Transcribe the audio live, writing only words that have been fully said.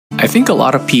I think a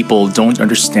lot of people don't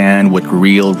understand what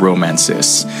real romance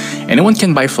is. Anyone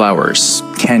can buy flowers,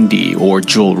 candy, or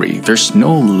jewelry. There's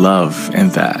no love in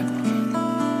that.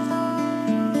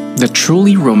 The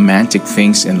truly romantic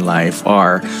things in life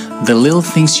are the little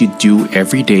things you do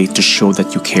every day to show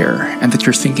that you care and that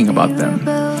you're thinking about them.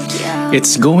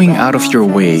 It's going out of your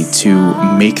way to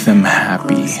make them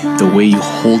happy. The way you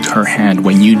hold her hand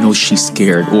when you know she's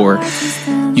scared, or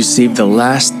you save the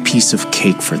last piece of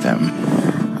cake for them.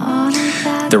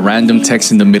 The random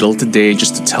text in the middle of the day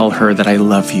just to tell her that I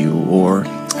love you or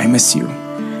I miss you.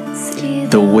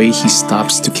 The way he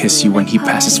stops to kiss you when he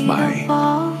passes by.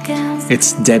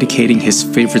 It's dedicating his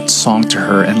favorite song to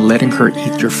her and letting her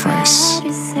eat your fries.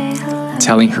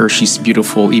 Telling her she's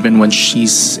beautiful even when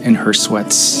she's in her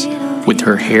sweats, with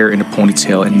her hair in a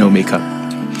ponytail and no makeup.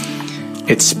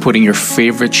 It's putting your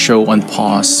favorite show on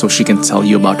pause so she can tell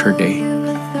you about her day.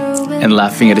 And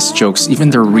laughing at his jokes,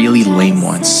 even the really lame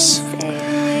ones.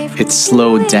 It's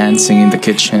slow dancing in the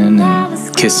kitchen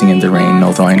and kissing in the rain,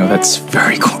 although I know that's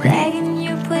very corny.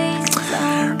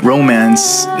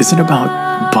 Romance isn't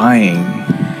about buying,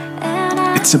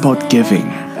 it's about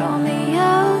giving.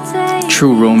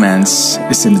 True romance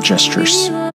is in the gestures.